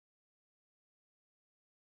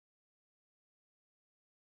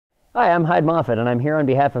Hi, I'm Hyde Moffatt, and I'm here on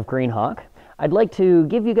behalf of Greenhawk. I'd like to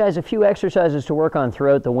give you guys a few exercises to work on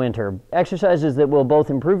throughout the winter. Exercises that will both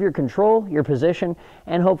improve your control, your position,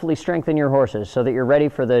 and hopefully strengthen your horses so that you're ready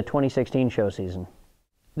for the 2016 show season.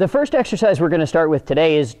 The first exercise we're going to start with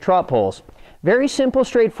today is trot pulls. Very simple,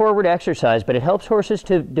 straightforward exercise, but it helps horses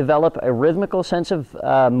to develop a rhythmical sense of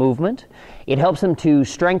movement. It helps them to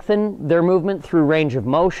strengthen their movement through range of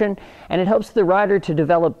motion, and it helps the rider to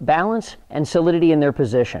develop balance and solidity in their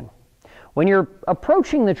position. When you're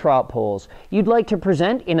approaching the trot pulls, you'd like to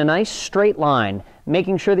present in a nice straight line,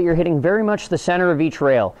 making sure that you're hitting very much the center of each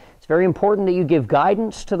rail. It's very important that you give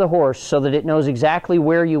guidance to the horse so that it knows exactly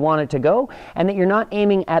where you want it to go, and that you're not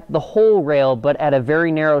aiming at the whole rail, but at a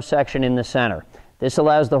very narrow section in the center. This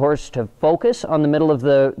allows the horse to focus on the middle of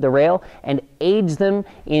the rail and aids them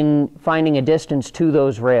in finding a distance to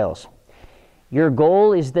those rails. Your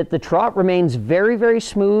goal is that the trot remains very, very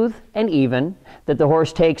smooth and even, that the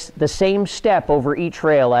horse takes the same step over each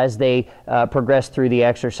rail as they progress through the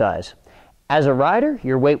exercise. As a rider,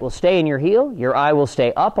 your weight will stay in your heel, your eye will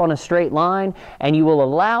stay up on a straight line, and you will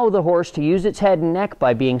allow the horse to use its head and neck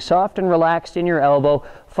by being soft and relaxed in your elbow,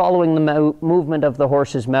 following the movement of the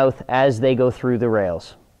horse's mouth as they go through the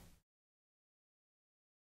rails.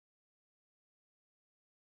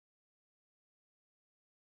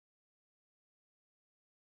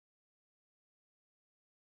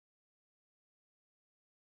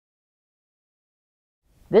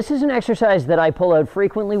 This is an exercise that I pull out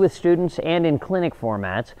frequently with students and in clinic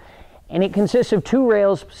formats, and it consists of two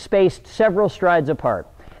rails spaced several strides apart.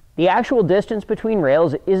 The actual distance between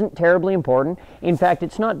rails isn't terribly important. In fact,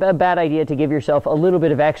 it's not a bad idea to give yourself a little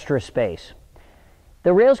bit of extra space.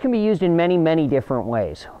 The rails can be used in many, many different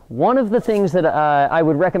ways. One of the things that I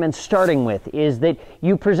would recommend starting with is that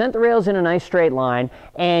you present the rails in a nice straight line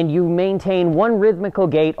and you maintain one rhythmical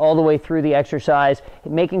gait all the way through the exercise,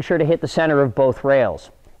 making sure to hit the center of both rails.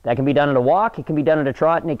 That can be done at a walk, it can be done at a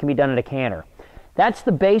trot, and it can be done at a canter. That's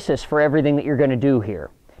the basis for everything that you're going to do here.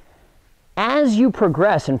 As you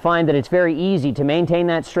progress and find that it's very easy to maintain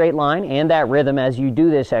that straight line and that rhythm as you do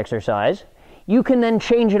this exercise, you can then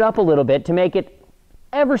change it up a little bit to make it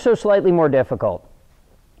ever so slightly more difficult.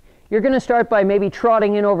 You're going to start by maybe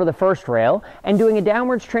trotting in over the first rail and doing a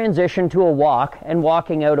downwards transition to a walk and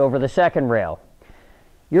walking out over the second rail.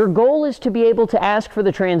 Your goal is to be able to ask for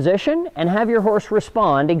the transition and have your horse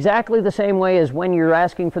respond exactly the same way as when you're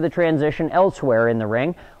asking for the transition elsewhere in the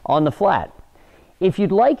ring on the flat. If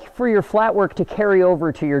you'd like for your flat work to carry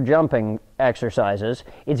over to your jumping exercises,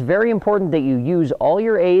 it's very important that you use all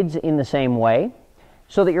your aids in the same way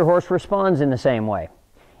so that your horse responds in the same way.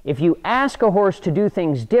 If you ask a horse to do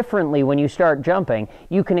things differently when you start jumping,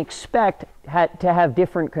 you can expect to have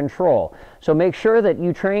different control. So make sure that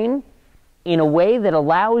you train in a way that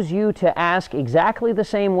allows you to ask exactly the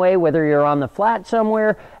same way, whether you're on the flat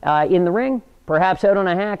somewhere in the ring, perhaps out on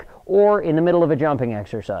a hack, or in the middle of a jumping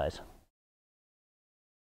exercise.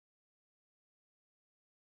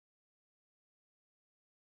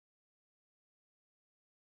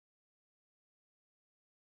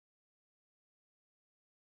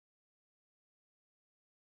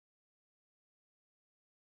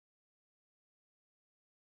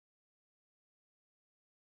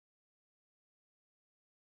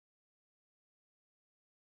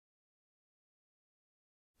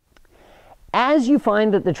 As you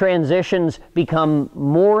find that the transitions become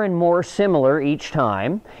more and more similar each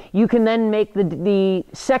time, you can then make the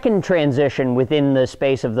second transition within the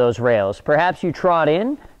space of those rails. Perhaps you trot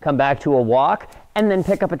in, come back to a walk, and then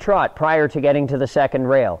pick up a trot prior to getting to the second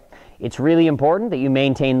rail. It's really important that you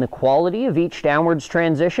maintain the quality of each downwards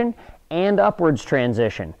transition and upwards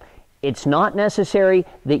transition. It's not necessary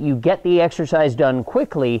that you get the exercise done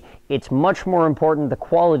quickly. It's much more important the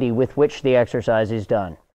quality with which the exercise is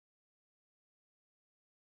done.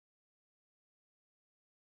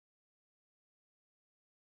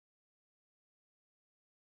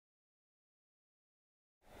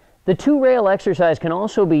 The two-rail exercise can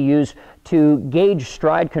also be used to gauge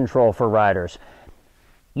stride control for riders.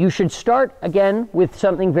 You should start, again, with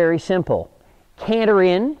something very simple. Canter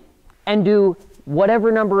in and do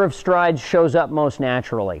whatever number of strides shows up most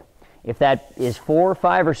naturally. If that is 4,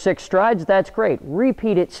 5, or 6 strides, that's great.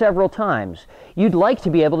 Repeat it several times. You'd like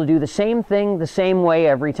to be able to do the same thing the same way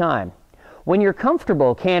every time. When you're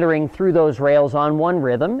comfortable cantering through those rails on one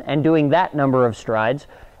rhythm and doing that number of strides,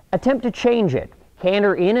 attempt to change it.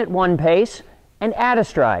 Canter in at one pace and add a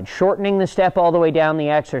stride, shortening the step all the way down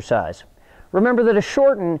the exercise. Remember that a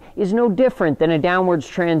shorten is no different than a downwards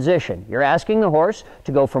transition. You're asking the horse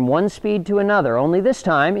to go from one speed to another, only this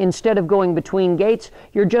time, instead of going between gaits,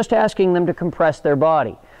 you're just asking them to compress their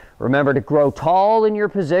body. Remember to grow tall in your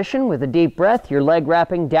position with a deep breath, your leg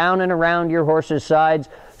wrapping down and around your horse's sides,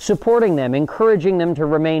 supporting them, encouraging them to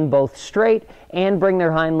remain both straight and bring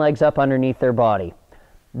their hind legs up underneath their body.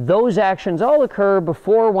 Those actions all occur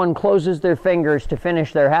before one closes their fingers to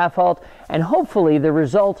finish their half halt, and hopefully the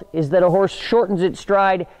result is that a horse shortens its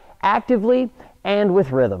stride actively and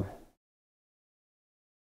with rhythm.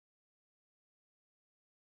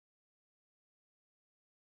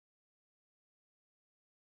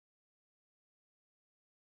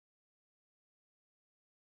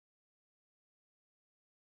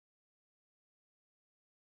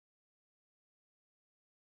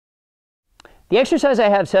 The exercise I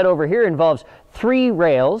have set over here involves 3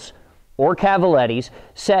 rails, or cavalettis,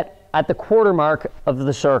 set at the quarter mark of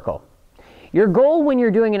the circle. Your goal when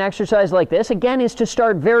you're doing an exercise like this, again, is to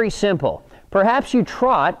start very simple. Perhaps you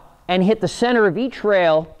trot and hit the center of each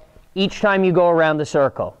rail each time you go around the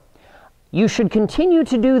circle. You should continue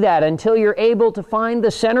to do that until you're able to find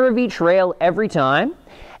the center of each rail every time,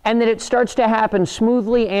 and that it starts to happen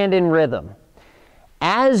smoothly and in rhythm.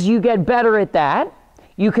 As you get better at that,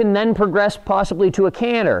 you can then progress possibly to a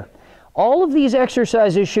canter. All of these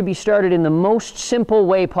exercises should be started in the most simple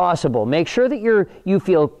way possible. Make sure that you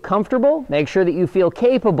feel comfortable, make sure that you feel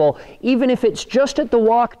capable, even if it's just at the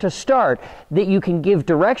walk to start, that you can give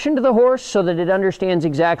direction to the horse so that it understands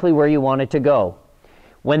exactly where you want it to go.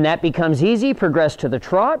 When that becomes easy, progress to the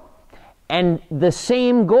trot, and the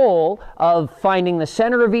same goal of finding the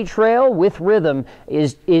center of each rail with rhythm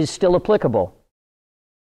is still applicable.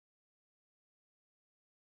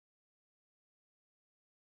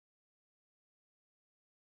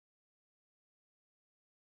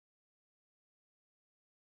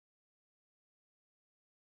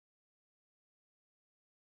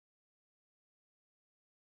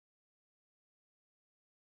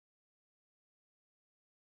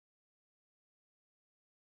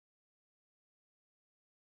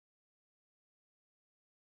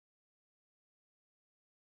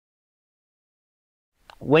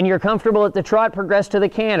 When you're comfortable at the trot, progress to the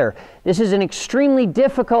canter. This is an extremely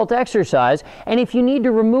difficult exercise, and if you need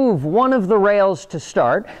to remove one of the rails to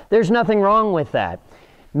start, there's nothing wrong with that.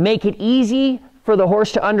 Make it easy for the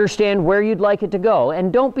horse to understand where you'd like it to go,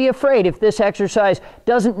 and don't be afraid if this exercise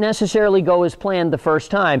doesn't necessarily go as planned the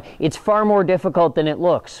first time. It's far more difficult than it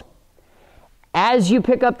looks. As you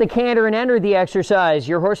pick up the canter and enter the exercise,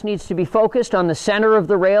 your horse needs to be focused on the center of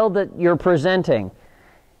the rail that you're presenting.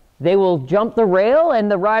 They will jump the rail,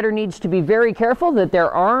 and the rider needs to be very careful that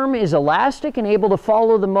their arm is elastic and able to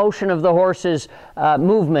follow the motion of the horse's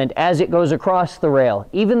movement as it goes across the rail.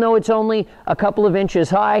 Even though it's only a couple of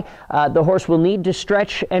inches high, the horse will need to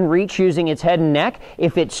stretch and reach using its head and neck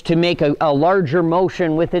if it's to make a larger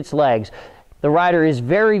motion with its legs. The rider is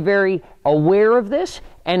very, very aware of this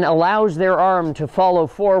and allows their arm to follow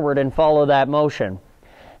forward and follow that motion.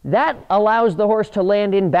 That allows the horse to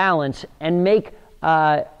land in balance and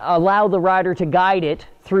allow the rider to guide it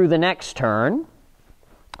through the next turn,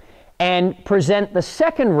 and present the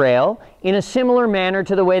second rail in a similar manner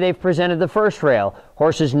to the way they've presented the first rail.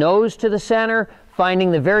 Horse's nose to the center,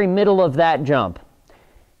 finding the very middle of that jump.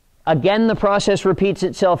 Again, the process repeats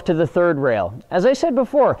itself to the third rail. As I said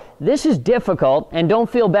before, this is difficult, and don't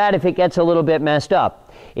feel bad if it gets a little bit messed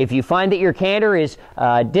up. If you find that your canter is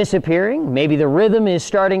disappearing, maybe the rhythm is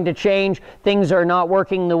starting to change, things are not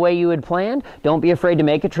working the way you had planned, don't be afraid to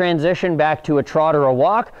make a transition back to a trot or a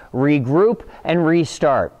walk, regroup, and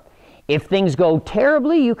restart. If things go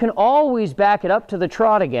terribly, you can always back it up to the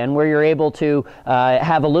trot again, where you're able to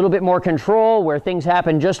have a little bit more control, where things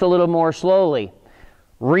happen just a little more slowly.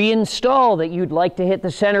 Reinstall that you'd like to hit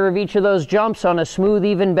the center of each of those jumps on a smooth,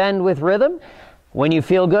 even bend with rhythm. When you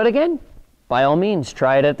feel good again, by all means,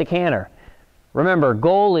 try it at the canter. Remember,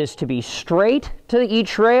 goal is to be straight to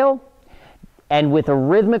each rail and with a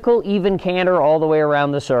rhythmical, even canter all the way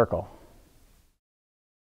around the circle.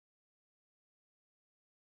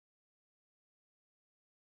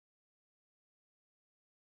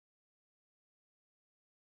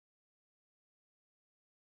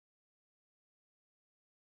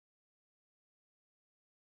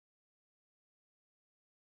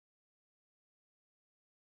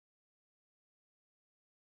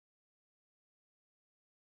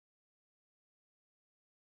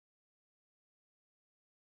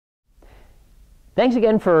 Thanks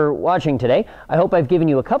again for watching today. I hope I've given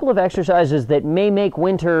you a couple of exercises that may make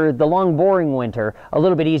winter, the long, boring winter, a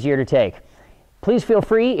little bit easier to take. Please feel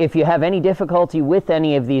free, if you have any difficulty with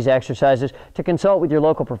any of these exercises, to consult with your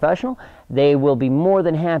local professional. They will be more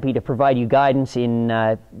than happy to provide you guidance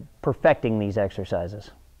in perfecting these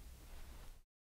exercises.